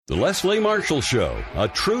The Leslie Marshall Show, a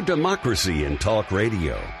true democracy in talk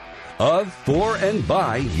radio. Of, for, and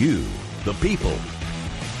by you, the people.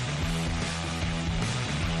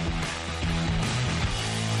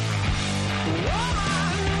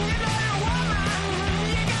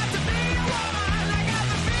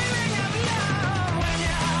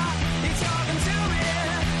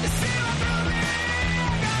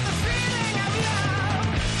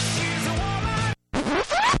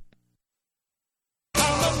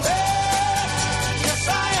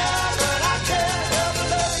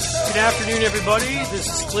 Everybody, this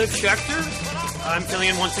is Cliff Schecter. I'm filling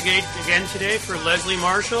in once again today for Leslie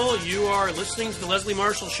Marshall. You are listening to the Leslie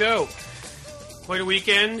Marshall Show. Quite a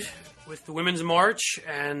weekend with the Women's March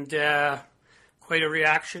and quite a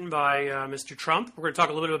reaction by Mr. Trump. We're going to talk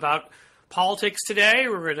a little bit about politics today.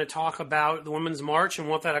 We're going to talk about the Women's March and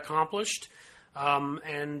what that accomplished.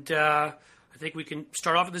 I think we can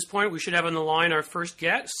start off at this point. We should have on the line our first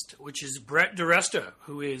guest, which is Brett DiResta,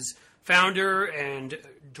 who is founder and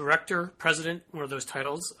director, president, one of those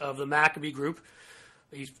titles, of the Maccabee Group.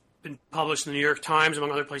 He's been published in the New York Times, among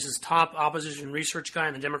other places, top opposition research guy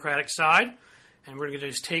on the Democratic side. And we're going to get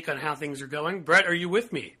his take on how things are going. Brett, are you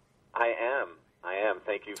with me? I am.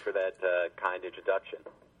 Thank you for that kind introduction.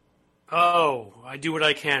 Oh, I do what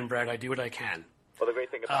I can, Brett. I do what I can. Well, the great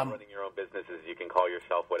thing about running your own business is you can call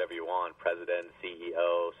yourself whatever you want, president,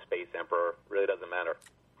 CEO, space emperor, really doesn't matter.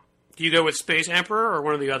 Do you go with Space Emperor or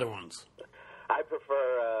one of the other ones? I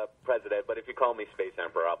prefer President, but if you call me Space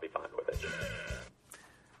Emperor, I'll be fine with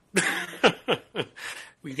it.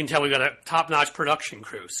 You can tell we got a top-notch production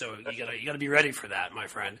crew, so you got to be ready for that, my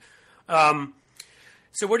friend.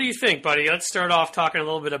 So what do you think, buddy? Let's start off talking a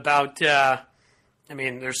little bit about,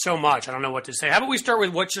 there's so much. I don't know what to say. How about we start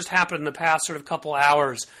with what just happened in the past sort of couple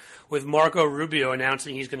hours with Marco Rubio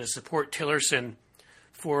announcing he's going to support Tillerson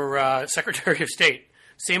for Secretary of State.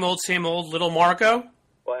 Same old, little Marco?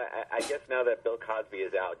 Well, I guess now that Bill Cosby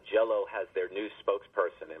is out, Jell-O has their new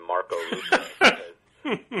spokesperson in Marco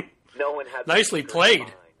Rubio. No one has. Nicely played.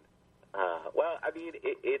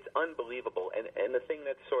 It's unbelievable. And the thing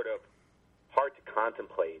that's sort of hard to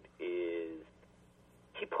contemplate is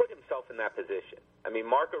he put himself in that position.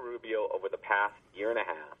 Marco Rubio, over the past year and a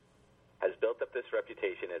half, has built up this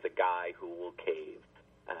reputation as a guy who will cave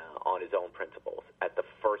on his own principles at the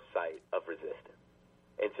first sight of resistance.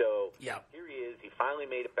 And so Here he is. He finally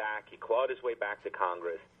made it back. He clawed his way back to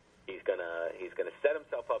Congress. He's gonna set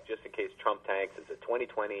himself up just in case Trump tanks as a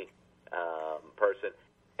 2020 person.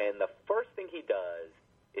 And the first thing he does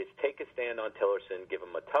is take a stand on Tillerson, give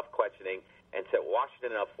him a tough questioning, and set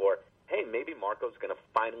Washington up for, hey, maybe Marco's going to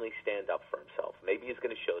finally stand up for himself. Maybe he's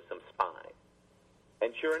going to show some spine.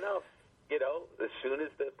 And sure enough, as soon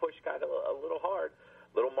as the push got a little hard,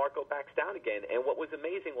 little Marco backs down again. And what was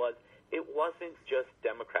amazing was it wasn't just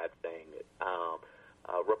Democrats saying it.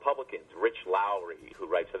 Republicans, Rich Lowry, who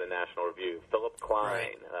writes for the National Review, Philip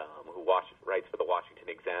Klein, who writes for the Washington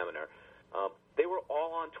Examiner, they were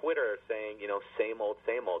all on Twitter saying, same old,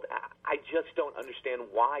 same old. I just don't understand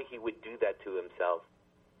why he would do that to himself,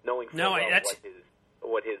 knowing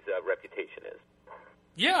what his reputation is.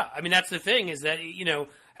 Yeah, that's the thing is that,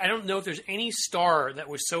 I don't know if there's any star that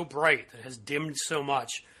was so bright that has dimmed so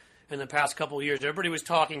much in the past couple of years. Everybody was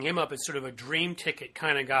talking him up as sort of a dream ticket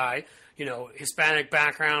kind of guy, Hispanic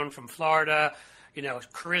background from Florida,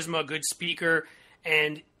 charisma, good speaker.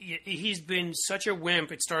 And he's been such a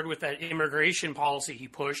wimp. It started with that immigration policy he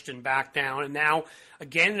pushed and backed down. And now,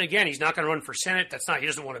 again and again, he's not going to run for Senate. He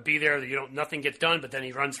doesn't want to be there. Nothing gets done, but then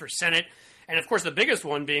he runs for Senate. And, of course, the biggest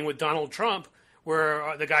one being with Donald Trump,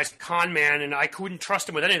 where the guy's a con man, and I couldn't trust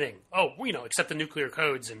him with anything. Except the nuclear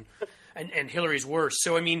codes, and Hillary's worse.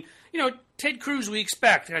 So, Ted Cruz we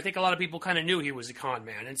expect, and I think a lot of people kind of knew he was a con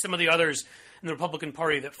man, and some of the others in the Republican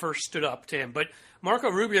Party that first stood up to him. But Marco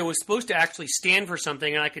Rubio was supposed to actually stand for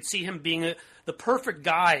something, and I could see him being the perfect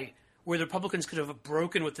guy where the Republicans could have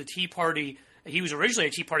broken with the Tea Party. He was originally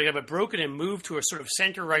a Tea Party guy, but broken and moved to a sort of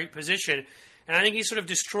center-right position. And I think he sort of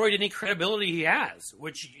destroyed any credibility he has,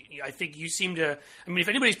 which I think you seem to – if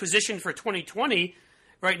anybody's positioned for 2020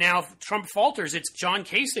 right now, if Trump falters, it's John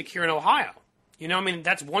Kasich here in Ohio.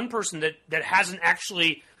 That's one person that hasn't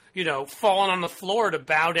actually, fallen on the floor to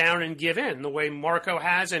bow down and give in the way Marco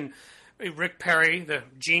has, and Rick Perry, the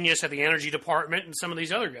genius at the energy department, and some of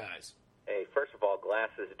these other guys. Hey, first of all,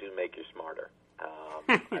 glasses do make you smarter.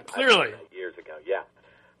 Clearly. Years ago, yeah.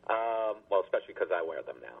 Especially because I wear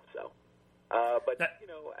them now, so.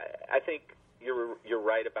 I think you're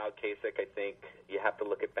right about Kasich. I think you have to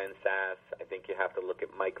look at Ben Sass. I think you have to look at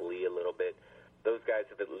Mike Lee a little bit. Those guys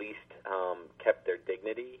have at least kept their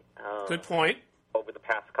dignity. Good point. Over the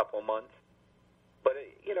past couple of months. But,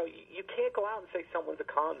 you can't go out and say someone's a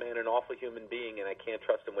con man, an awful human being, and I can't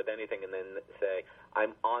trust him with anything, and then say,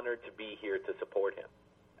 I'm honored to be here to support him.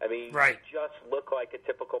 I mean, right. You just look like a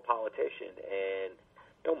typical politician. And,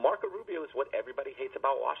 Marco Rubio is what everybody hates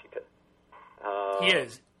about Washington. He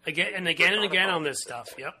is. Again and again on this stuff.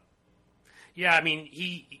 Yep. Yeah, I mean,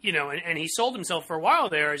 he, and he sold himself for a while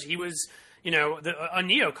there as he was, a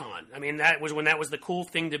neocon. I mean, that was when that was the cool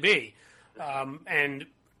thing to be. And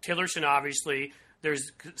Tillerson, obviously,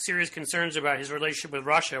 there's serious concerns about his relationship with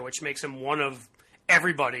Russia, which makes him one of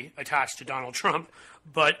everybody attached to Donald Trump.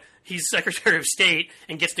 But he's Secretary of State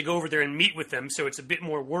and gets to go over there and meet with them, so it's a bit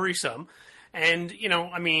more worrisome. And,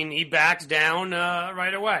 he backed down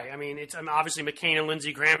right away. I mean, it's obviously McCain and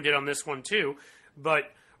Lindsey Graham did on this one, too.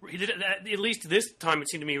 But he did, at least this time, it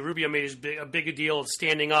seemed to me, Rubio made a big deal of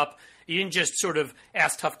standing up. He didn't just sort of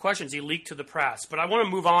ask tough questions. He leaked to the press. But I want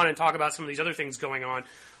to move on and talk about some of these other things going on.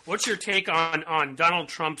 What's your take on Donald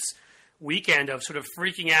Trump's weekend of sort of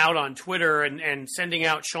freaking out on Twitter and sending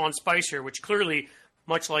out Sean Spicer, which clearly,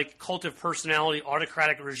 much like cult of personality,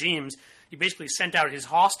 autocratic regimes, he basically sent out his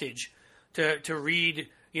hostage to read,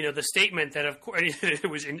 the statement that, of course, it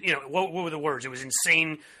was, what were the words? It was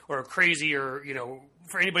insane or crazy or,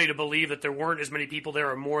 for anybody to believe that there weren't as many people there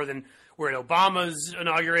or more than were at Obama's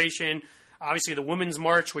inauguration. Obviously, the Women's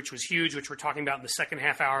March, which was huge, which we're talking about in the second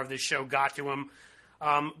half hour of this show, got to him.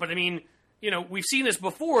 But, I mean, we've seen this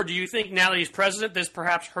before. Do you think now that he's president, this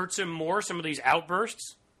perhaps hurts him more, some of these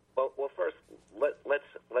outbursts? Well, first,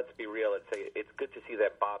 let's be real and say it's good to see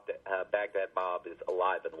that Baghdad Bob is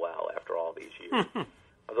alive and well after all these years.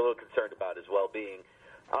 I was a little concerned about his well-being.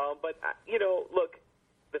 But, look,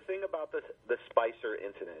 the thing about the Spicer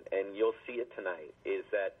incident, and you'll see it tonight, is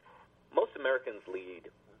that most Americans lead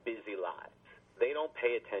busy lives. They don't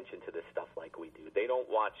pay attention to this stuff like we do. They don't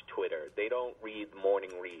watch Twitter. They don't read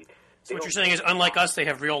morning read. So what you're saying is, unlike us, they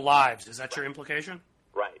have real lives. Is that your implication?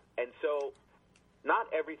 Right. And so not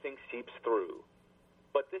everything seeps through.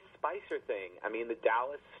 But this Spicer thing, I mean, the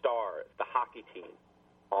Dallas Stars, the hockey team,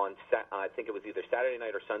 on I think it was either Saturday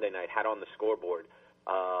night or Sunday night, had on the scoreboard,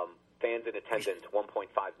 fans in attendance, 1.5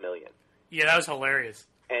 million. Yeah, that was hilarious.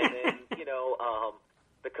 And then,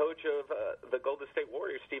 the coach of the Golden State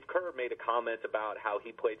Warriors, Steve Kerr, made a comment about how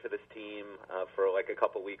he played for this team for like a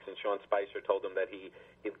couple weeks, and Sean Spicer told him that he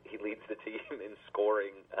leads the team in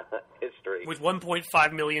scoring history. With 1.5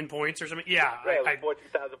 million points or something? Yeah. With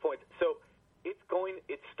 14,000 points. So it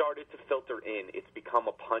started to filter in. It's become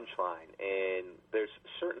a punchline, and there's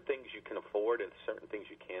certain things you can afford and certain things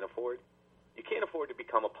you can't afford. You can't afford to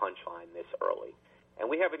become a punchline this early. And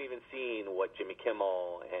we haven't even seen what Jimmy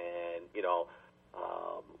Kimmel and,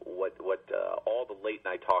 what all the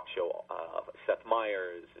late-night talk show, Seth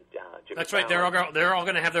Meyers, Jimmy That's right. Fallon. They're all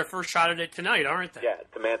going to have their first shot at it tonight, aren't they? Yeah,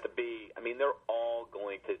 Samantha Bee. I mean, they're all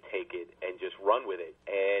going to take it and just run with it.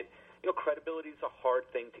 And, credibility is a hard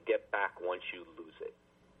thing to get back once you lose it.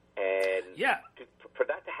 And for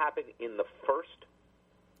that to happen in the first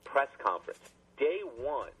press conference, day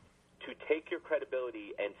one, to take your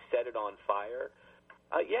credibility and set it on fire,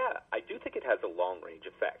 I do think it has a long-range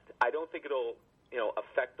effect. I don't think it'll,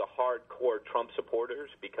 affect the hardcore Trump supporters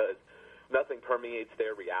because nothing permeates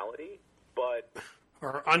their reality. But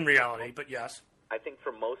or unreality, but yes. I think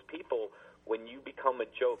for most people, when you become a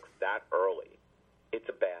joke that early, it's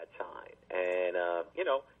a bad sign. And,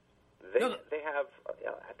 they have,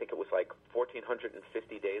 I think it was like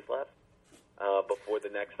 1,450 days left before the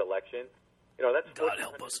next election. That's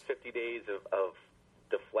 1,450 days of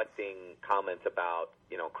deflecting comments about,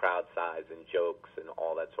 crowd size and jokes and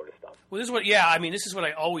all that sort of stuff. Well, this is what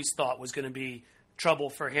I always thought was going to be trouble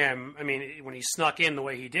for him. I mean, when he snuck in the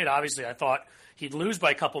way he did, obviously I thought he'd lose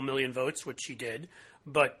by a couple million votes, which he did,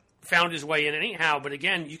 but found his way in anyhow. But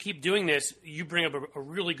again, you keep doing this, you bring up a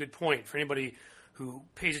really good point for anybody who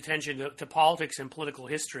pays attention to politics and political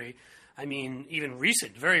history. I mean, even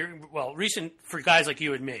recent, recent for guys like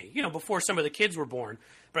you and me, before some of the kids were born.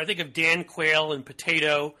 But I think of Dan Quayle and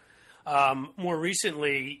Potato. More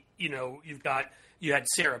recently, you had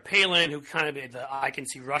Sarah Palin, who kind of made the "I can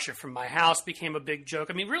see Russia from my house" became a big joke.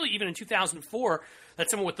 I mean, really, even in 2004,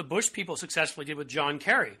 that's some of what the Bush people successfully did with John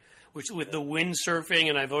Kerry, which with the windsurfing,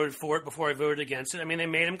 and I voted for it before I voted against it. I mean, they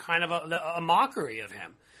made him kind of a mockery of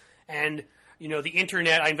him. And, the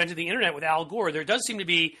internet, I invented the internet with Al Gore. There does seem to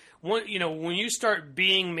be, when you start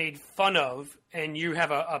being made fun of and you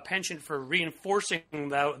have a penchant for reinforcing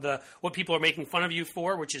the what people are making fun of you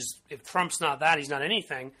for, which is if Trump's not that, he's not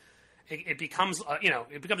anything, it becomes,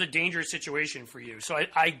 it becomes a dangerous situation for you. So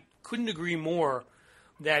I couldn't agree more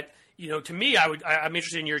that, to me, I'm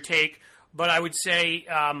interested in your take, but I would say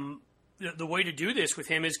the way to do this with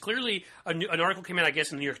him is clearly an article came out, I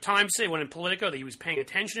guess, in the New York Times today, one in Politico, that he was paying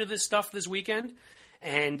attention to this stuff this weekend,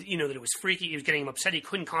 and that it was freaky. He was getting him upset. He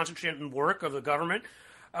couldn't concentrate on work of the government,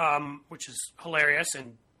 which is hilarious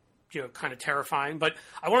and kind of terrifying. But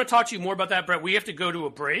I want to talk to you more about that, Brett. We have to go to a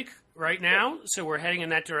break right now, so we're heading in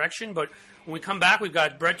that direction. But when we come back, we've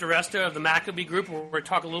got Brett DiResta of the Maccabee Group. We're going to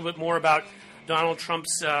talk a little bit more about Donald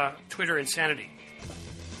Trump's Twitter insanity.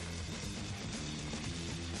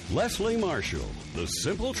 Leslie Marshall, the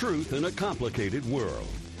simple truth in a complicated world.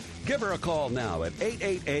 Give her a call now at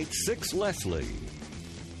 888-6-LESLIE.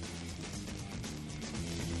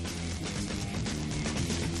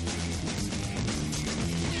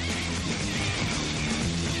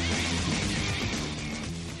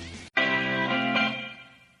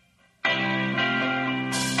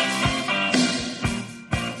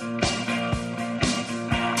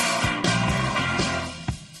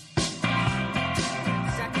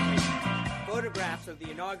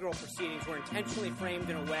 Proceedings were intentionally framed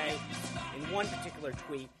in a way, in one particular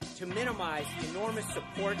tweet, to minimize the enormous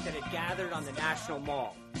support that had gathered on the National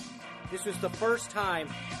Mall. This was the first time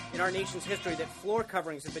in our nation's history that floor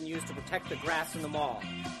coverings have been used to protect the grass in the mall.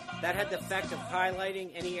 That had the effect of highlighting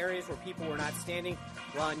any areas where people were not standing,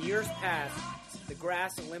 while in years past, the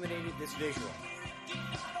grass eliminated this visual.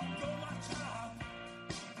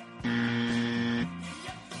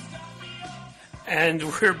 And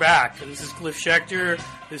we're back. This is Cliff Schecter.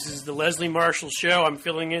 This is the Leslie Marshall Show. I'm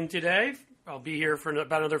filling in today. I'll be here for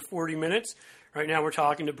about another 40 minutes. Right now we're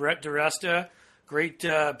talking to Brett DiResta, great,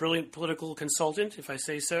 brilliant political consultant, if I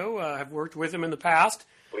say so. I've worked with him in the past.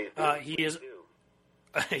 Please do.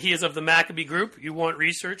 He is of the Maccabee Group. You want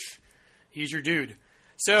research? He's your dude.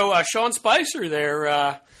 So Sean Spicer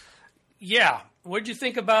there, what did you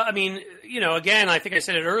think about? I mean, again, I think I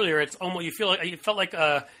said it earlier. It's almost you felt like,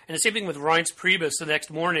 and the same thing with Reince Priebus the next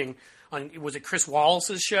morning on was it Chris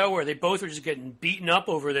Wallace's show where they both were just getting beaten up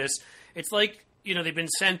over this. It's like they've been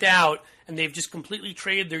sent out and they've just completely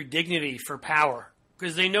traded their dignity for power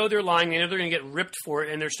because they know they're lying. They know they're going to get ripped for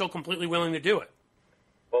it, and they're still completely willing to do it.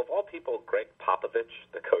 Well, of all people, Greg Popovich,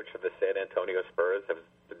 the coach of the San Antonio Spurs, has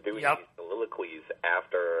been doing these soliloquies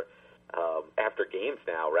after games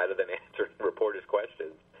now rather than answering reporters'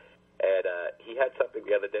 questions. And he had something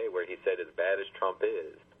the other day where he said, as bad as Trump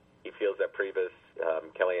is, he feels that Priebus,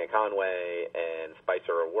 Kellyanne Conway, and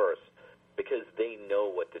Spicer are worse because they know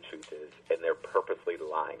what the truth is, and they're purposely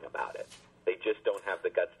lying about it. They just don't have the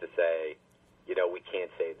guts to say, we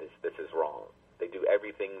can't say this. This is wrong. They do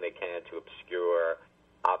everything they can to obscure,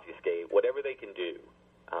 obfuscate, whatever they can do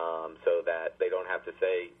so that they don't have to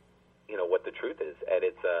say, what the truth is. And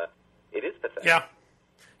it is pathetic.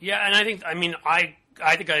 Yeah, and I think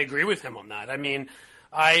I agree with him on that. I mean,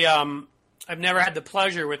 I've never had the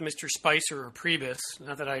pleasure with Mr. Spicer or Priebus,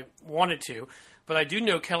 not that I wanted to, but I do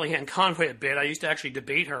know Kellyanne Conway a bit. I used to actually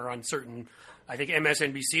debate her on certain, I think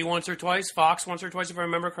MSNBC once or twice, Fox once or twice, if I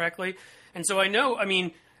remember correctly. And so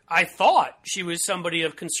I thought she was somebody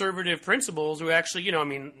of conservative principles who actually,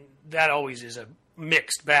 that always is a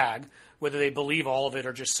mixed bag, whether they believe all of it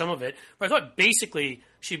or just some of it. But I thought basically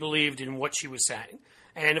she believed in what she was saying.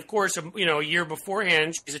 And, of course, a year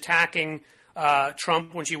beforehand, she's attacking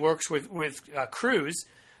Trump when she works with Cruz.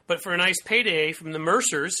 But for a nice payday from the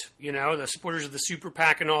Mercers, the supporters of the super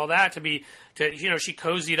PAC and all that, she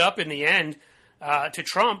cozied up in the end to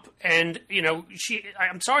Trump. And,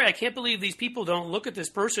 I'm sorry, I can't believe these people don't look at this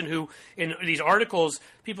person who, in these articles,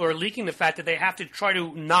 people are leaking the fact that they have to try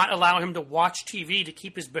to not allow him to watch TV to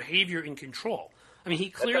keep his behavior in control. I mean, he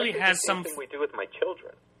clearly has some... That's the same thing we do with my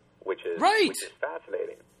children, which is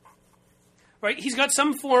fascinating. Right, he's got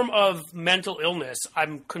some form of mental illness,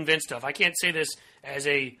 I'm convinced of. I can't say this as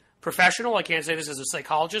a professional. I can't say this as a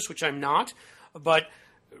psychologist, which I'm not. But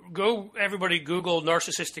everybody Google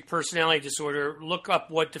narcissistic personality disorder, look up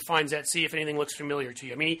what defines that, see if anything looks familiar to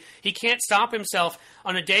you. I mean, he can't stop himself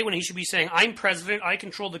on a day when he should be saying, I'm president, I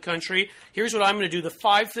control the country, here's what I'm going to do, the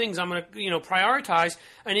 5 things I'm going to, prioritize,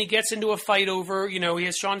 and he gets into a fight over, he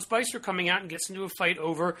has Sean Spicer coming out and gets into a fight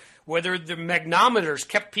over whether the magnometers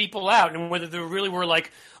kept people out and whether there really were like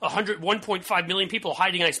 1.5 million people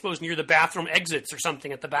hiding, I suppose, near the bathroom exits or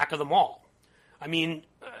something at the back of the mall. I mean,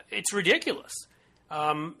 it's ridiculous.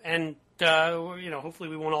 Hopefully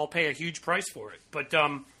we won't all pay a huge price for it. But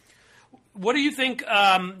what do you think,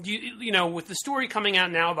 with the story coming out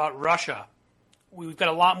now about Russia, we've got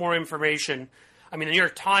a lot more information. I mean, the New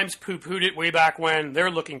York Times poo-pooed it way back when.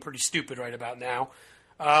 They're looking pretty stupid right about now.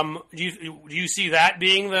 Do you see that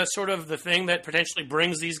being the sort of the thing that potentially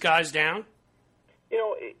brings these guys down?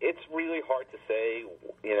 It's really hard to say,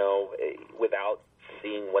 without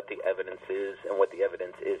seeing what the evidence is and what the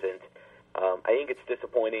evidence isn't. I think it's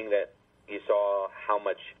disappointing that you saw how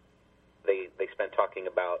much they spent talking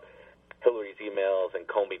about Hillary's emails, and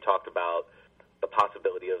Comey talked about the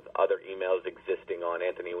possibility of other emails existing on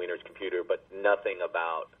Anthony Weiner's computer, but nothing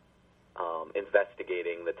about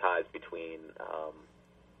investigating the ties between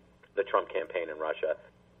the Trump campaign and Russia.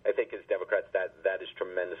 I think as Democrats, that is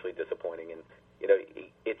tremendously disappointing. And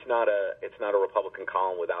it's not a Republican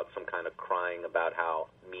column without some kind of crying about how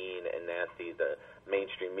mean and nasty the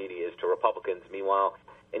mainstream media is to Republicans. Meanwhile,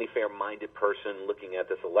 any fair-minded person looking at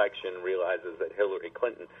this election realizes that Hillary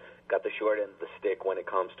Clinton got the short end of the stick when it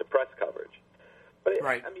comes to press coverage. But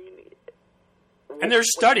right. I mean, and there's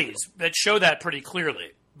studies that show that pretty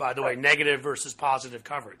clearly, by the way, negative versus positive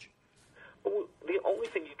coverage. The only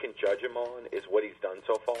thing you can judge him on is what he's done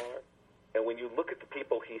so far. And when you look at the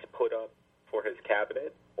people he's put up for his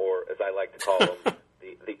cabinet, or as I like to call them,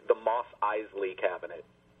 the Moss Isley cabinet.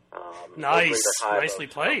 Nice. Nicely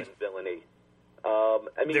played. Villainy.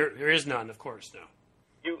 I mean, there is none, of course, no.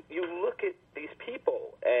 You look at these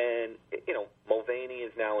people, and, Mulvaney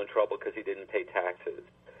is now in trouble because he didn't pay taxes.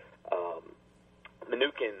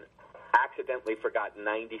 Mnuchin accidentally forgot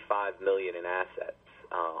 $95 million in assets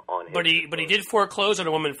on him. But he did foreclose on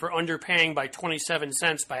a woman for underpaying by 27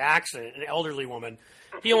 cents by accident, an elderly woman.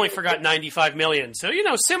 He only forgot $95 million. So,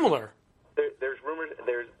 similar. There's rumors,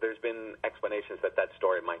 there's been explanations that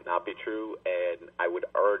story might not be true, and I would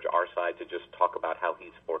urge our side to just talk about how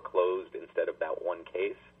he's foreclosed instead of that one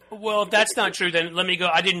case. Well, if that's not true, then let me go.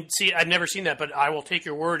 I've never seen that, but I will take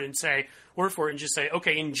your word for it and just say,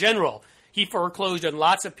 okay, in general, he foreclosed on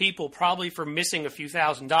lots of people, probably for missing a few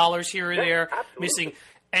 $1,000s here or there, absolutely.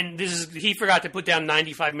 and he forgot to put down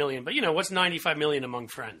 $95 million. But what's $95 million among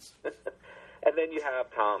friends? And then you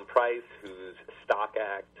have Tom Price, whose Stock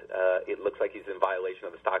Act, it looks like he's in violation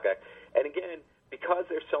of the Stock Act. And again, because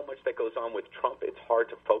there's so much that goes on with Trump, it's hard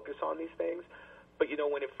to focus on these things. But,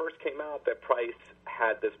 when it first came out that Price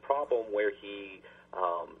had this problem where he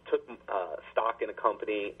took stock in a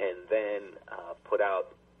company and then put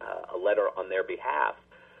out a letter on their behalf,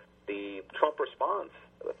 the Trump response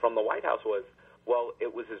from the White House was, well,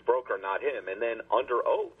 it was his broker, not him. And then under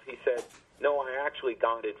oath, he said, no, I actually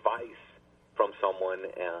got advice from someone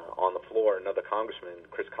on the floor, another congressman,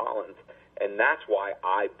 Chris Collins, and that's why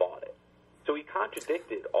I bought it. So he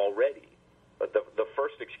contradicted already the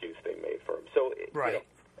first excuse they made for him. So, right.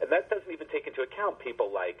 And that doesn't even take into account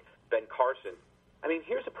people like Ben Carson. I mean,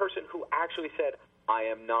 here's a person who actually said, I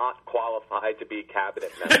am not qualified to be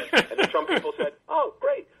cabinet member. And the Trump people said, oh,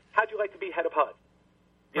 great. How'd you like to be head of HUD?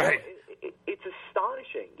 Right. It's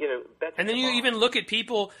astonishing. And then you even look at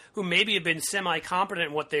people who maybe have been semi-competent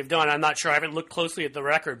in what they've done. I'm not sure. I haven't looked closely at the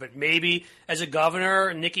record, but maybe as a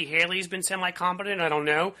governor, Nikki Haley's been semi-competent. I don't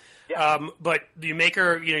know. Yeah. But you make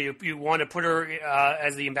her, you want to put her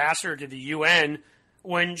as the ambassador to the UN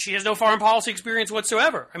when she has no foreign policy experience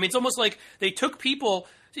whatsoever. I mean, it's almost like they took people,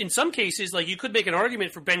 in some cases, like you could make an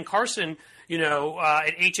argument for Ben Carson,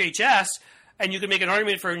 at HHS, and you could make an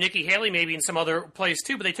argument for Nikki Haley maybe in some other place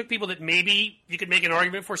too, but they took people that maybe you could make an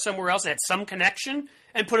argument for somewhere else that had some connection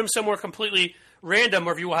and put them somewhere completely random,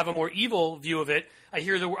 or if you will have a more evil view of it.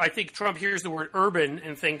 I think Trump hears the word urban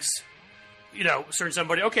and thinks, certain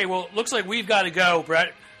somebody, okay, well, it looks like we've got to go,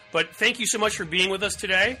 Brett, but thank you so much for being with us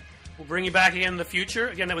today. We'll bring you back again in the future.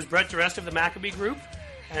 Again, that was Brett DeResta of the Maccabee Group,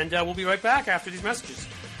 and we'll be right back after these messages.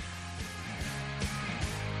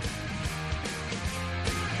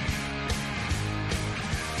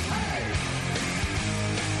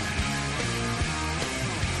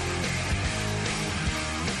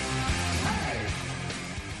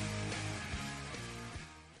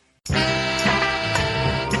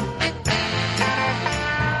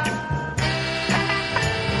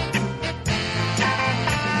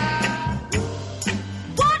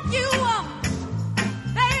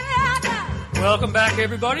 Welcome back,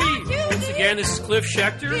 everybody. Once again, this is Cliff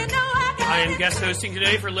Schecter. I am guest hosting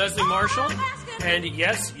today for Leslie Marshall. And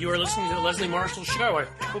yes, you are listening to the Leslie Marshall Show. I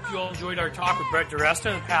hope you all enjoyed our talk with Brett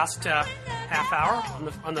DeResta the past half hour,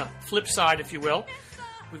 on the flip side, if you will.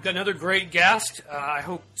 We've got another great guest. I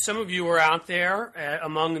hope some of you are out there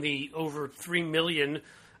among the over 3 million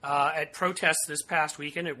at protests this past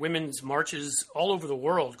weekend, at women's marches all over the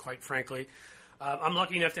world, quite frankly. I'm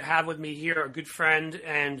lucky enough to have with me here a good friend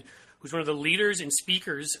and who's one of the leaders and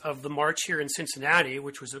speakers of the march here in Cincinnati,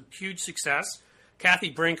 which was a huge success.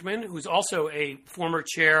 Kathy Brinkman, who's also a former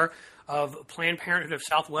chair of Planned Parenthood of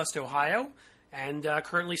Southwest Ohio and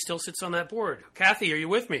currently still sits on that board. Kathy, are you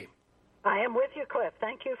with me? I am with you, Cliff.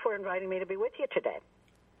 Thank you for inviting me to be with you today.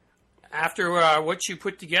 After what you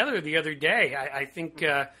put together the other day, I think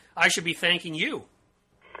I should be thanking you.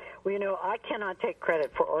 Well, I cannot take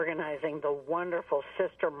credit for organizing the wonderful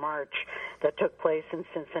sister march that took place in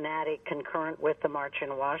Cincinnati concurrent with the march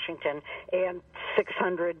in Washington and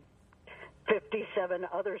 657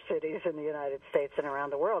 other cities in the United States and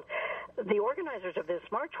around the world. The organizers of this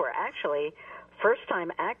march were actually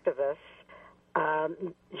first-time activists,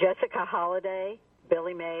 Jessica Holliday,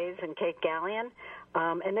 Billy Mays, and Kate Gallion,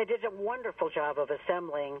 and they did a wonderful job of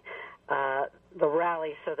assembling the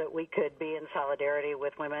rally so that we could be in solidarity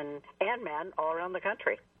with women and men all around the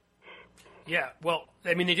country. Yeah, well,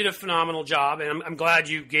 I mean, they did a phenomenal job, and I'm glad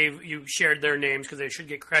you shared their names because they should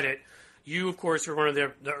get credit. You, of course, were one of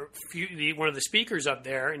the speakers up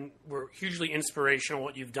there, and were hugely inspirational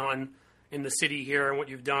what you've done in the city here and what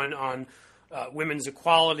you've done on women's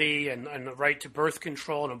equality and the right to birth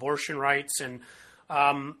control and abortion rights. And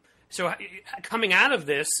so coming out of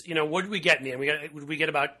this, what did we get in the end? Would we get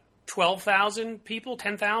about 12,000 people,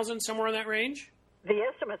 10,000, somewhere in that range? The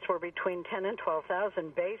estimates were between 10 and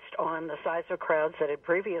 12,000 based on the size of crowds that had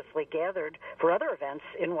previously gathered for other events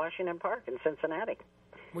in Washington Park in Cincinnati.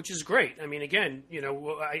 Which is great. I mean, again,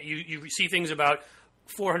 you see things about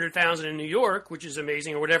 400,000 in New York, which is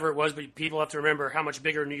amazing, or whatever it was, but people have to remember how much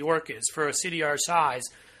bigger New York is for a city our size,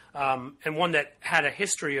 and one that had a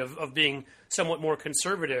history of being somewhat more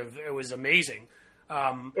conservative. It was amazing.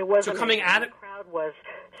 It was so coming at it. The crowd was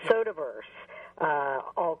so diverse,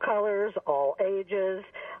 all colors, all ages.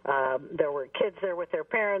 There were kids there with their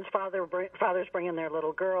parents, fathers bringing their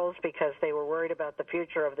little girls because they were worried about the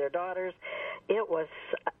future of their daughters. It was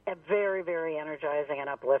very, very energizing and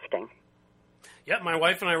uplifting. Yep, my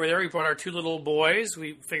wife and I were there. We brought our two little boys.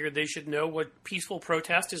 We figured they should know what peaceful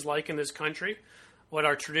protest is like in this country, what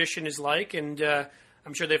our tradition is like, and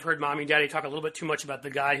I'm sure they've heard Mommy and Daddy talk a little bit too much about the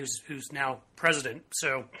guy who's now president,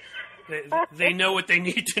 so they know what they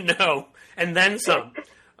need to know, and then some.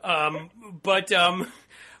 But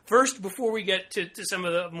first, before we get to some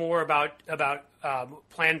of the more about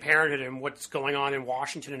Planned Parenthood and what's going on in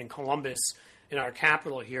Washington and in Columbus, in our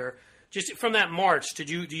capital here, just from that march, do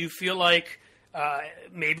you feel like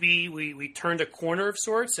maybe we turned a corner of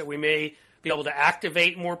sorts, that we may be able to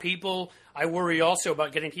activate more people? I worry also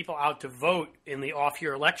about getting people out to vote in the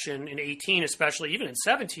off-year election in 18, especially even in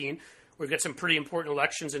 17. We've got some pretty important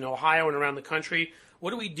elections in Ohio and around the country.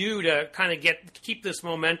 What do we do to kind of keep this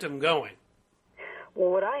momentum going?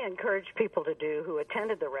 Well, what I encourage people to do who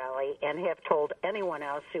attended the rally and have told anyone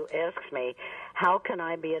else who asks me, how can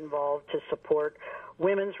I be involved to support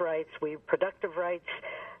women's rights, reproductive rights,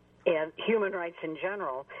 and human rights in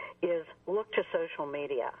general, is look to social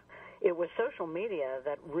media. It was social media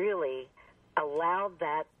that really allowed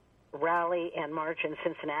that rally and march in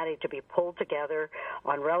Cincinnati to be pulled together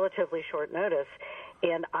on relatively short notice.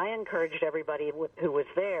 And I encouraged everybody who was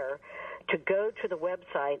there to go to the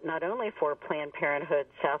website, not only for Planned Parenthood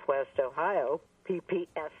Southwest Ohio,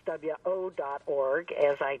 ppswo.org,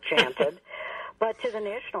 as I chanted, but to the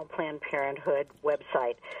National Planned Parenthood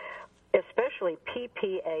website, especially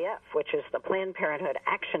PPAF, which is the Planned Parenthood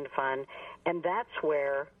Action Fund, and that's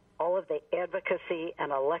where all of the advocacy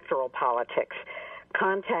and electoral politics,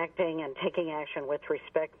 contacting and taking action with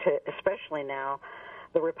respect to, especially now,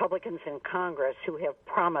 the Republicans in Congress who have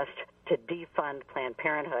promised to defund Planned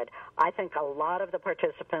Parenthood. I think a lot of the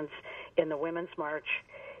participants in the Women's March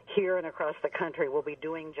here and across the country will be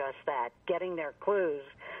doing just that, getting their clues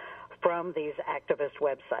from these activist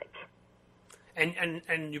websites.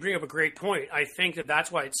 And you bring up a great point. I think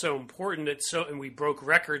that's why it's so important and we broke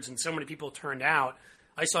records and so many people turned out.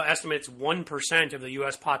 I saw estimates 1% of the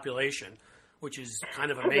U.S. population, which is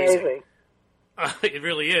kind of amazing. It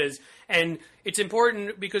really is. And it's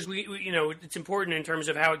important because it's important in terms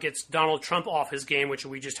of how it gets Donald Trump off his game, which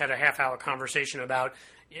we just had a half-hour conversation about.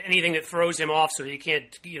 Anything that throws him off so that he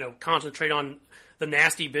can't, concentrate on the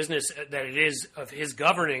nasty business that it is of his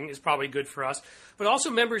governing is probably good for us. But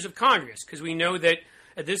also members of Congress, because we know that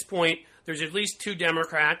at this point there's at least two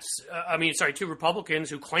Republicans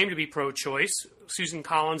who claim to be pro-choice, Susan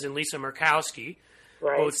Collins and Lisa Murkowski.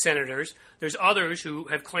 Right. Both senators. There's others who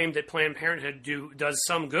have claimed that Planned Parenthood does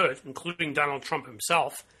some good, including Donald Trump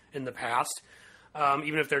himself in the past,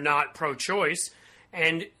 even if they're not pro-choice.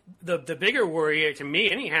 And the bigger worry, to me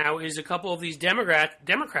anyhow, is a couple of these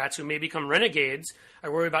Democrats who may become renegades. I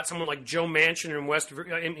worry about someone like Joe Manchin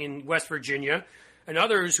in West Virginia and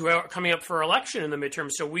others who are coming up for election in the midterm.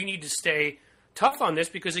 So we need to stay tough on this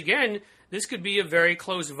because, again, this could be a very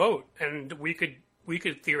close vote, and we could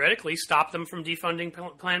theoretically stop them from defunding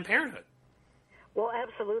Planned Parenthood. Well,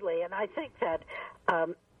 absolutely. And I think that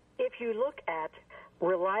if you look at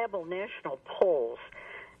reliable national polls,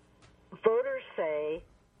 voters say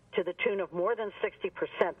to the tune of more than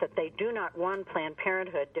 60% that they do not want Planned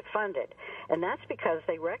Parenthood defunded. And that's because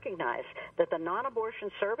they recognize that the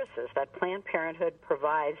non-abortion services that Planned Parenthood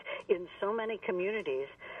provides in so many communities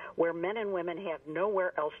where men and women have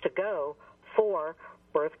nowhere else to go for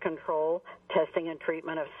birth control, testing and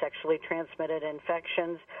treatment of sexually transmitted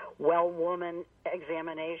infections, well-woman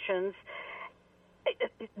examinations.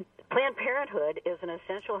 Planned Parenthood is an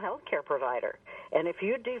essential health care provider. And if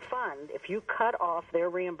you defund, if you cut off their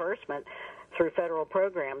reimbursement through federal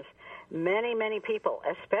programs, many, many people,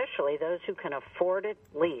 especially those who can afford it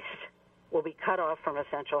least, will be cut off from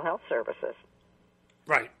essential health services.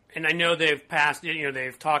 Right. And I know they've passed,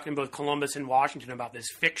 they've talked in both Columbus and Washington about this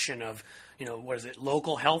fiction of, what is it,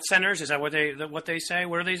 local health centers? Is that what they say?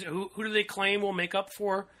 What are these? Who do they claim will make up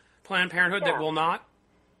for Planned Parenthood that will not?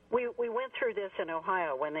 We went through this in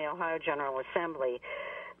Ohio when the Ohio General Assembly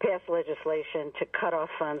passed legislation to cut off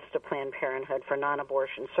funds to Planned Parenthood for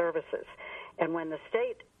non-abortion services. And when the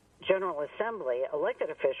state General Assembly, elected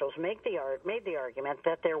officials made the argument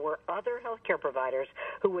that there were other healthcare providers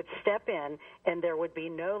who would step in and there would be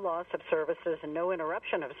no loss of services and no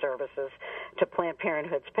interruption of services to Planned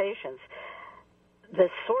Parenthood's patients. The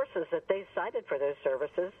sources that they cited for those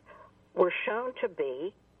services were shown to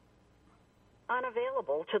be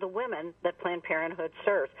unavailable to the women that Planned Parenthood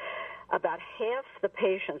serves. About half the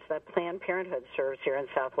patients that Planned Parenthood serves here in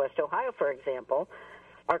Southwest Ohio, for example,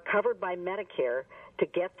 are covered by Medicare to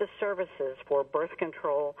get the services for birth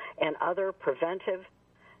control and other preventive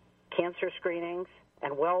cancer screenings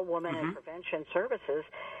and well-woman and prevention services.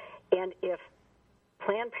 And if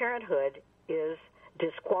Planned Parenthood is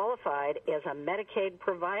disqualified as a Medicaid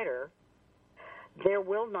provider, there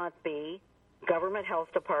will not be government health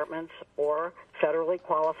departments or federally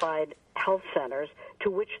qualified health centers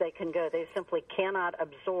to which they can go. They simply cannot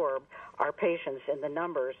absorb our patients in the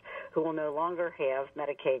numbers who will no longer have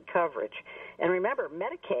Medicaid coverage. And remember,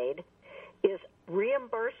 Medicaid is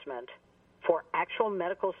reimbursement for actual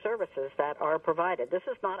medical services that are provided. This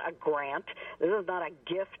is not a grant. This is not a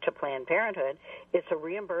gift to Planned Parenthood. It's a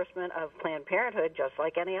reimbursement of Planned Parenthood, just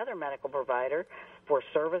like any other medical provider, for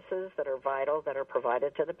services that are vital that are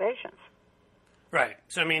provided to the patients. Right.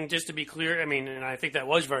 So, just to be clear, and I think that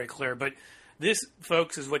was very clear, but this,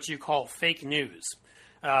 folks, is what you call fake news.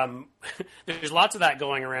 There's lots of that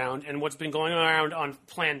going around, and what's been going around on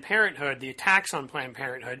Planned Parenthood, the attacks on Planned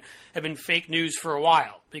Parenthood, have been fake news for a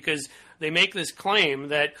while, because they make this claim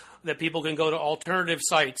that people can go to alternative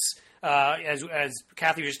sites, as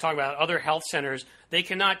Kathy was just talking about, other health centers. They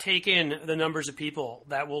cannot take in the numbers of people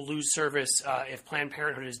that will lose service if Planned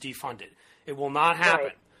Parenthood is defunded. It will not happen.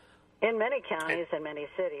 Right. In many counties and many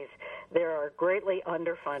cities, there are greatly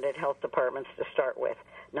underfunded health departments to start with.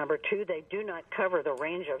 Number two, they do not cover the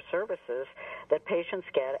range of services that patients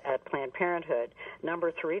get at Planned Parenthood.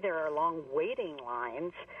 Number three, there are long waiting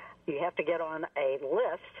lines. You have to get on a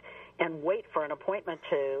list and wait for an appointment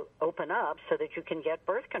to open up so that you can get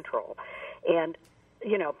birth control. And,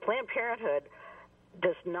 Planned Parenthood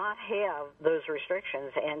does not have those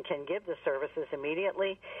restrictions and can give the services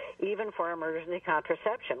immediately, even for emergency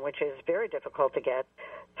contraception, which is very difficult to get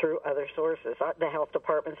through other sources. The health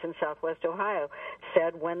departments in Southwest Ohio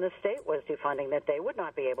said when the state was defunding that they would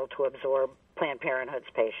not be able to absorb Planned Parenthood's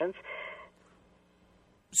patients.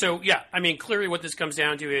 So, clearly what this comes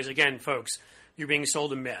down to is, again, folks, you're being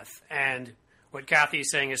sold a myth. And what Kathy is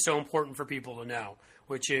saying is so important for people to know,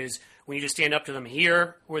 which is we need to stand up to them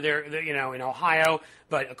here, where they're in Ohio,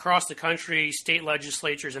 but across the country, state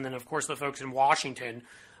legislatures, and then, of course, the folks in Washington,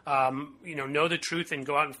 know the truth and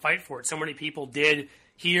go out and fight for it. So many people did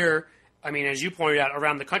here, as you pointed out,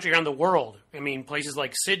 around the country, around the world. Places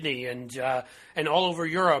like Sydney and all over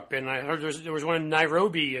Europe, and I heard there was one in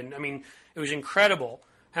Nairobi, and, it was incredible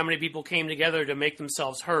how many people came together to make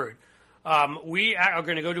themselves heard. We are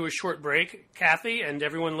going to go to a short break, Kathy, and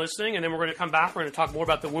everyone listening, and then we're going to come back. We're going to talk more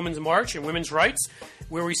about the Women's March and women's rights,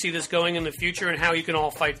 where we see this going in the future, and how you can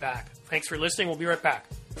all fight back. Thanks for listening. We'll be right back.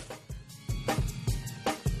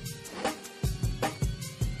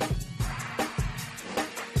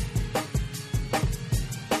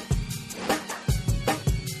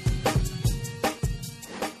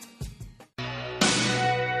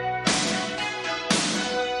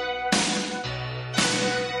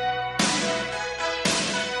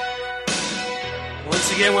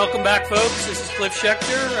 Again, welcome back, folks. This is Cliff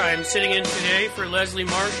Schecter. I'm sitting in today for Leslie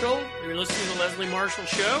Marshall. You're listening to the Leslie Marshall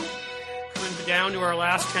Show. Coming down to our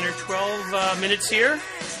last 10 or 12 minutes here.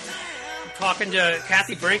 I'm talking to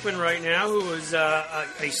Kathy Brinkman right now, who is a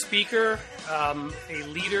speaker, a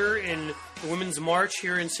leader in the Women's March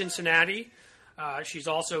here in Cincinnati. She's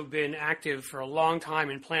also been active for a long time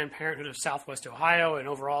in Planned Parenthood of Southwest Ohio and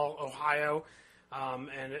overall Ohio,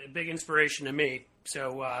 and a big inspiration to me.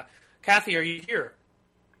 So, Kathy, are you here?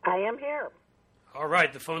 I am here. All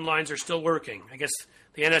right, the phone lines are still working. I guess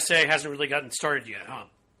the NSA hasn't really gotten started yet, huh?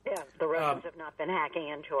 Yeah, the Russians have not been hacking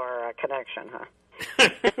into our connection, huh?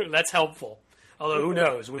 That's helpful. Although, who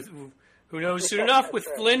knows? Who knows soon enough with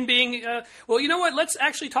Flynn being... well, you know what? Let's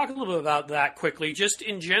actually talk a little bit about that quickly. Just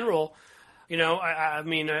in general, you know, I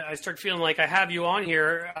mean, I start feeling like I have you on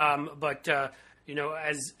here, but, you know,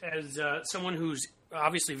 as someone who's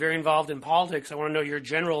obviously very involved in politics, I want to know your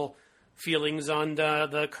general feelings on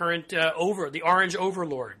the current the orange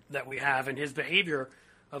overlord that we have and his behavior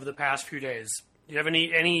of the past few days. Do you have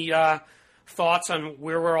any thoughts on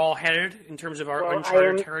where we're all headed in terms of our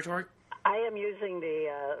uncharted territory? I am using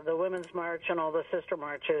the Women's March and all the sister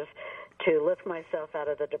marches to lift myself out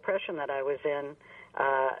of the depression that I was in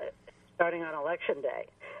starting on Election Day.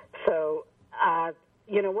 So,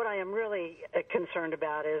 you know, what I am really concerned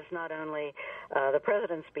about is not only the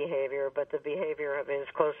president's behavior, but the behavior of his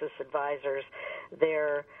closest advisors,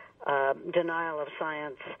 their denial of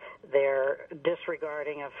science, their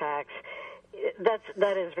disregarding of facts.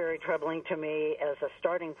 That is very troubling to me as a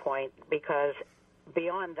starting point, because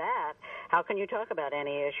beyond that, how can you talk about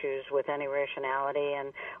any issues with any rationality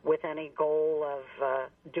and with any goal of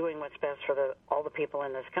doing what's best for all the people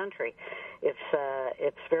in this country?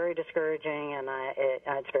 It's very discouraging, and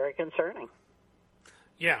it's very concerning.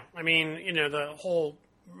 Yeah, I mean, you know, the whole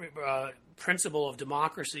principle of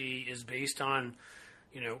democracy is based on,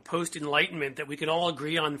 you know, post-Enlightenment, that we can all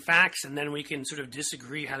agree on facts and then we can sort of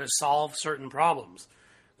disagree how to solve certain problems.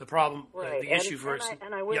 The problem, right. The issue for us.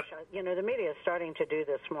 And I wish, you know, the media is starting to do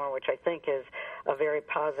this more, which I think is a very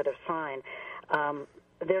positive sign.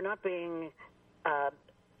 They're not being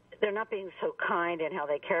so kind in how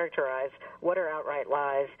they characterize what are outright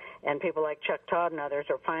lies, and people like Chuck Todd and others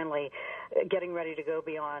are finally getting ready to go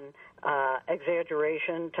beyond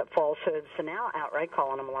exaggeration to falsehoods to now outright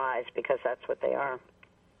calling them lies, because that's what they are.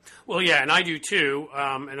 Well, yeah, and I do too,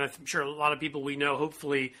 and I'm sure a lot of people we know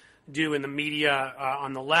hopefully do in the media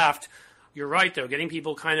on the left. You're right, though. Getting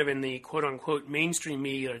people kind of in the quote-unquote mainstream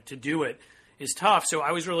media to do it is tough. So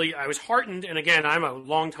I was heartened, and again, I'm a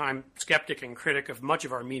longtime skeptic and critic of much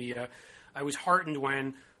of our media. I was heartened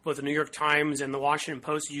when both the New York Times and the Washington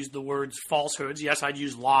Post used the words falsehoods. Yes, I'd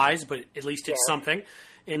use lies, but at least it's something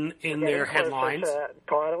in their headlines.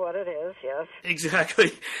 Part of what it is, yes.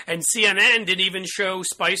 Exactly. And CNN didn't even show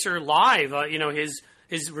Spicer live, you know, his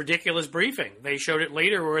ridiculous briefing. They showed it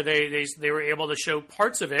later where they were able to show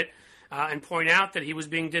parts of it and point out that he was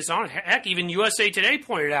being dishonest. Heck, even USA Today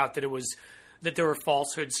pointed out that there were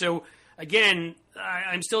falsehoods. So again,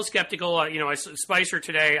 I'm still skeptical. You know, Spicer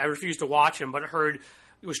today, I refused to watch him, but I heard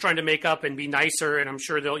he was trying to make up and be nicer, and I'm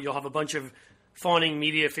sure you'll have a bunch of fawning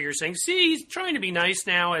media figures saying, see, he's trying to be nice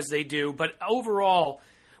now, as they do. But overall,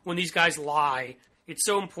 when these guys lie, it's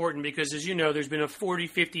so important because, as you know, there's been a 40,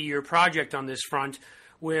 50-year project on this front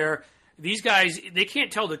where these guys, they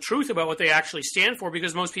can't tell the truth about what they actually stand for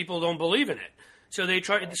because most people don't believe in it. So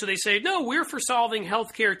they say, no, we're for solving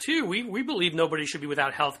health care too. We believe nobody should be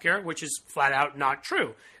without health care, which is flat out not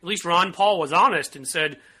true. At least Ron Paul was honest and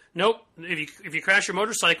said, nope, if you crash your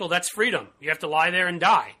motorcycle, that's freedom. You have to lie there and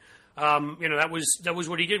die. You know, that was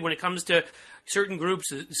what he did when it comes to certain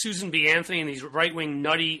groups, Susan B. Anthony and these right-wing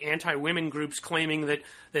nutty anti-women groups claiming that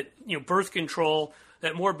you know, birth control,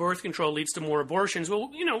 that more birth control leads to more abortions. Well,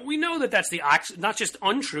 you know, we know that that's not just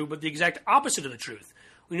untrue, but the exact opposite of the truth.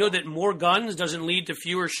 We know that more guns doesn't lead to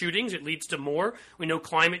fewer shootings. It leads to more. We know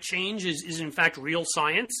climate change is in fact real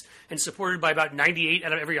science and supported by about 98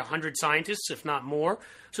 out of every 100 scientists, if not more.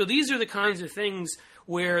 So these are the kinds of things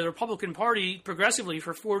where the Republican Party progressively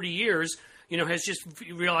for 40 years, you know, has just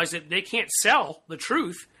realized that they can't sell the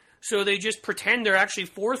truth. So they just pretend they're actually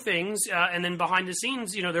for things, and then behind the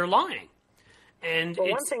scenes, you know, they're lying. And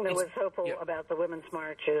well, one thing that was hopeful about the Women's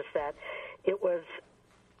March is that it was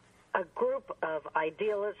a group of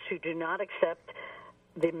idealists who do not accept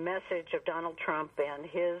the message of Donald Trump and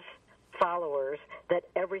his followers that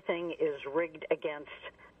everything is rigged against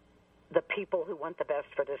the people who want the best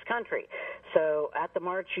for this country. So at the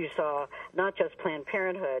march you saw not just Planned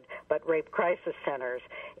Parenthood, but rape crisis centers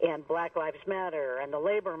and Black Lives Matter and the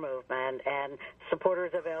labor movement and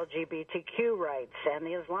supporters of LGBTQ rights and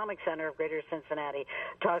the Islamic Center of Greater Cincinnati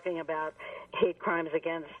talking about hate crimes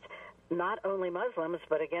against not only Muslims,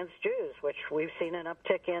 but against Jews, which we've seen an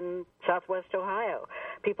uptick in Southwest Ohio.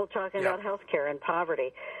 People talking about health care and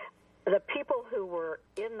poverty. The people who were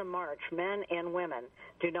in the march, men and women,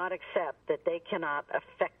 do not accept that they cannot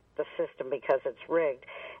affect the system because it's rigged.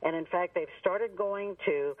 And in fact, they've started going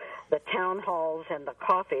to the town halls and the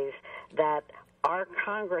coffees that our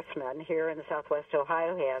congressmen here in Southwest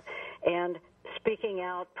Ohio have, and speaking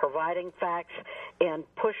out, providing facts, and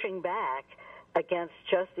pushing back against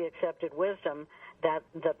just the accepted wisdom that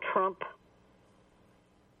the Trump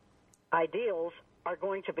ideals are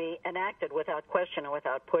going to be enacted without question and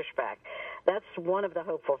without pushback. That's one of the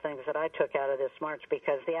hopeful things that I took out of this march,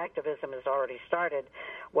 because the activism has already started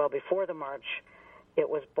well before the march. It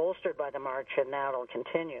was bolstered by the march, and now it'll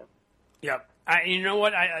continue. Yeah. You know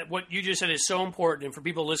what? What you just said is so important, and for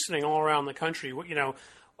people listening all around the country, what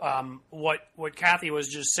Kathy was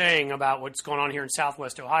just saying about what's going on here in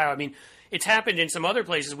Southwest Ohio. I mean, it's happened in some other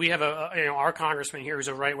places. We have our congressman here is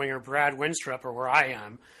a right-winger, Brad Winstrup, or where I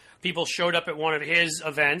am. People showed up at one of his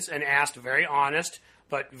events and asked very honest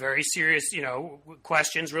but very serious,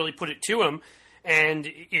 questions, really put it to him. And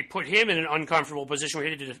it put him in an uncomfortable position where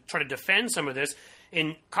he had to try to defend some of this.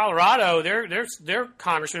 In Colorado, their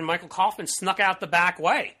congressman, Michael Kaufman, snuck out the back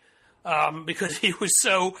way because he was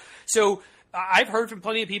so. I've heard from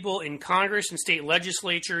plenty of people in Congress and state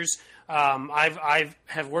legislatures. I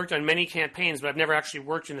have worked on many campaigns, but I've never actually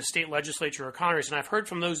worked in a state legislature or Congress. And I've heard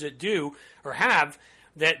from those that do or have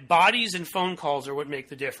that bodies and phone calls are what make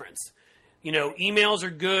the difference. Emails are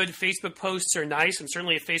good, Facebook posts are nice, and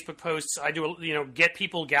certainly if Facebook posts, I do, get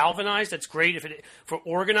people galvanized. That's great for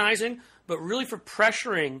organizing, but really for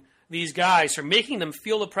pressuring these guys, for making them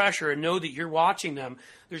feel the pressure and know that you're watching them.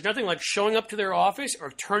 There's nothing like showing up to their office or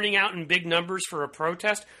turning out in big numbers for a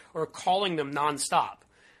protest or calling them nonstop.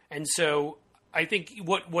 And so I think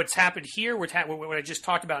what's happened here, what I just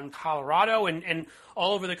talked about in Colorado and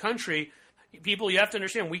all over the country, people, you have to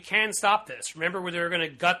understand, we can stop this. Remember where they were going to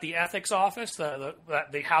gut the ethics office,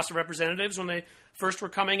 the House of Representatives, when they first were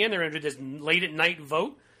coming in? They were going to do this late-at-night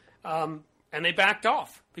vote, and they backed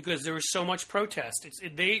off because there was so much protest.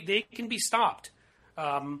 They can be stopped,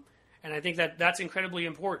 and I think that's incredibly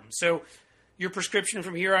important. So your prescription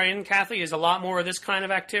from here on in, Kathy, is a lot more of this kind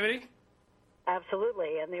of activity?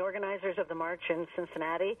 Absolutely, and the organizers of the march in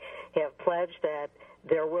Cincinnati have pledged that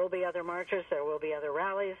there will be other marches, there will be other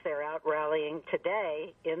rallies. They're out rallying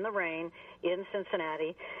today in the rain in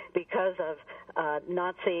Cincinnati because of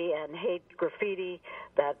Nazi and hate graffiti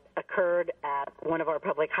that occurred at one of our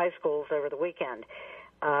public high schools over the weekend.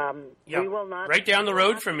 We will not right down the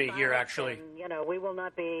road from me here, actually. And, we will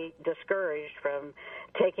not be discouraged from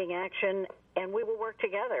taking action, and we will work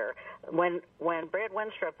together. When Brad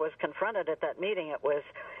Winstrup was confronted at that meeting, it was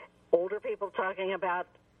older people talking about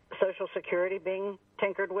Social Security being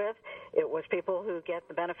tinkered with. It was people who get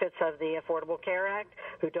the benefits of the Affordable Care Act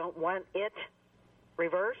who don't want it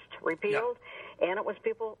reversed, repealed, and it was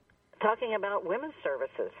people talking about women's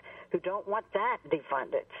services who don't want that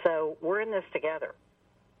defunded. So we're in this together.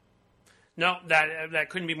 No, that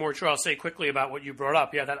couldn't be more true. I'll say quickly about what you brought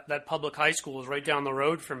up. Yeah, that public high school is right down the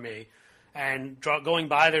road from me. And going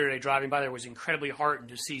by there today, driving by there, was incredibly heartened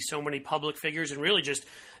to see so many public figures and really just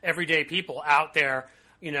everyday people out there,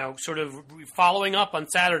 sort of following up on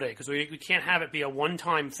Saturday, because we can't have it be a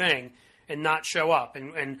one-time thing and not show up.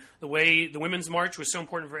 And the way the Women's March was so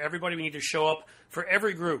important for everybody, we need to show up for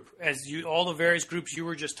every group, all the various groups you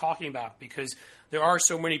were just talking about, because there are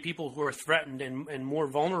so many people who are threatened and more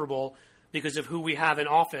vulnerable because of who we have in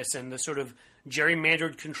office and the sort of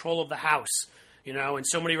gerrymandered control of the House, and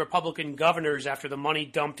so many Republican governors after the money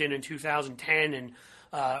dumped in 2010 and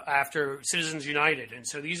after Citizens United. And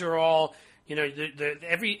so these are all,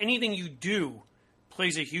 anything you do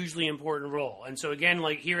plays a hugely important role. And so again,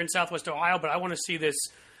 like here in Southwest Ohio, but I want to see this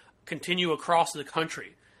continue across the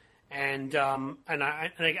country. And I'm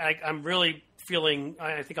really feeling,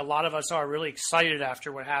 I think a lot of us are really excited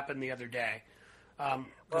after what happened the other day. One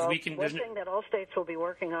thing that all states will be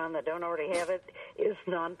working on that don't already have it is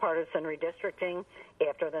nonpartisan redistricting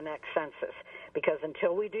after the next census. Because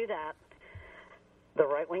until we do that, the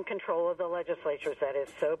right-wing control of the legislatures that is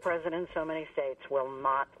so present in so many states will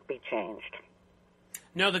not be changed.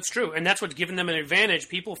 No, that's true. And that's what's given them an advantage.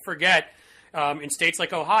 People forget in states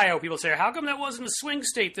like Ohio, people say, how come that wasn't a swing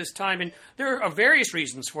state this time? And there are various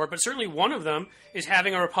reasons for it, but certainly one of them is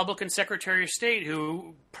having a Republican Secretary of State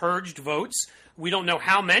who purged votes. We don't know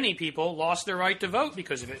how many people lost their right to vote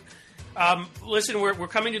because of it. Listen, we're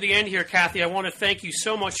coming to the end here, Kathy. I want to thank you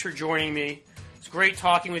so much for joining me. It's great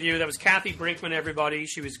talking with you. That was Kathy Brinkman, everybody.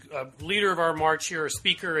 She was a leader of our march here, a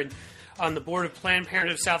speaker, and on the board of Planned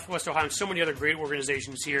Parenthood of Southwest Ohio and so many other great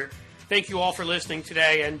organizations here. Thank you all for listening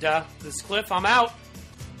today. And this is Cliff. I'm out.